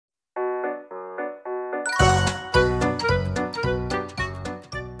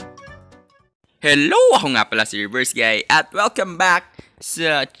Hello! Ako nga pala si Reverse Guy at welcome back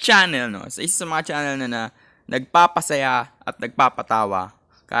sa channel, no? Sa isa sa mga channel na nagpapasaya at nagpapatawa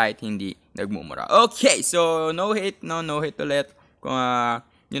kahit hindi nagmumura. Okay, so no hate ulit. Kung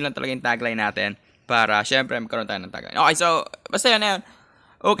yun lang talaga yung tagline natin para syempre magkaroon tayo ng tagline. Okay, so basta yun na yun.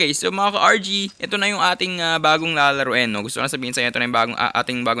 Okay, so mga ka-RG, ito na yung ating bagong lalaruin, no? Gusto ko lang sabihin sa inyo, ito na yung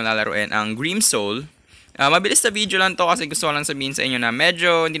ating bagong lalaruin, ang Grim Soul. Mabilis na video lang to kasi gusto ko lang sabihin sa inyo na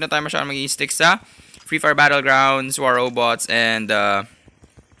medyo hindi na tayo masyadong mag-i-stick sa Free Fire Battlegrounds, War Robots, and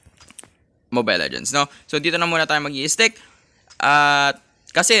Mobile Legends, no? So dito na muna tayo mag-i-stick.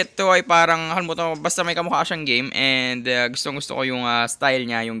 Kasi ito ay parang, basta may kamukha siyang game and gusto ko yung style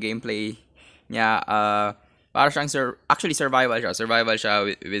niya, yung gameplay niya. Para siyang, actually survival siya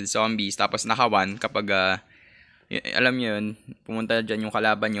with zombies. Tapos nakawan kapag alam nyo yun, pumunta dyan yung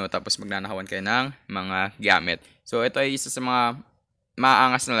kalaban nyo, tapos magnanahawan kayo ng mga gamit. So, ito ay isa sa mga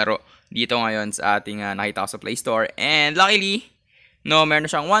maangas na laro dito ngayon sa ating nakita ko sa Play Store. And luckily, no, meron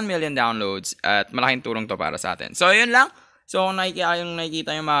na siyang 1 million downloads at malaking tulong to para sa atin. So, yun lang. So, kung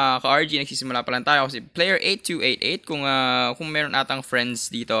nakikita yung mga ka-RG, nagsisimula pa lang tayo kasi player 8288. Kung meron atang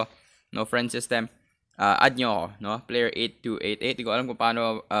friends dito, no, friend system, add nyo ako, no? Player 8288. Hindi ko alam kung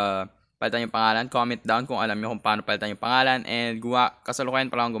paano palitan yung pangalan. Comment down kung alam nyo kung paano palitan yung pangalan. And kasalukuyan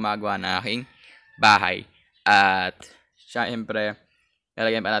pa lang gumagawa na aking bahay. At syempre,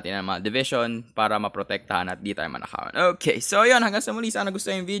 lalagyan pa natin ng mga division para maprotektahan at di tayo manakawan. Okay, so yun. Hanggang sa muli. Sana gusto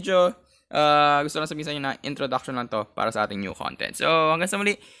yung video. Gusto lang sabihin sa inyo na introduction lang to para sa ating new content. So hanggang sa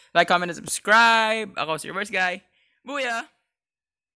muli. Like, comment, and subscribe. Ako si Reverse Guy. Booyah!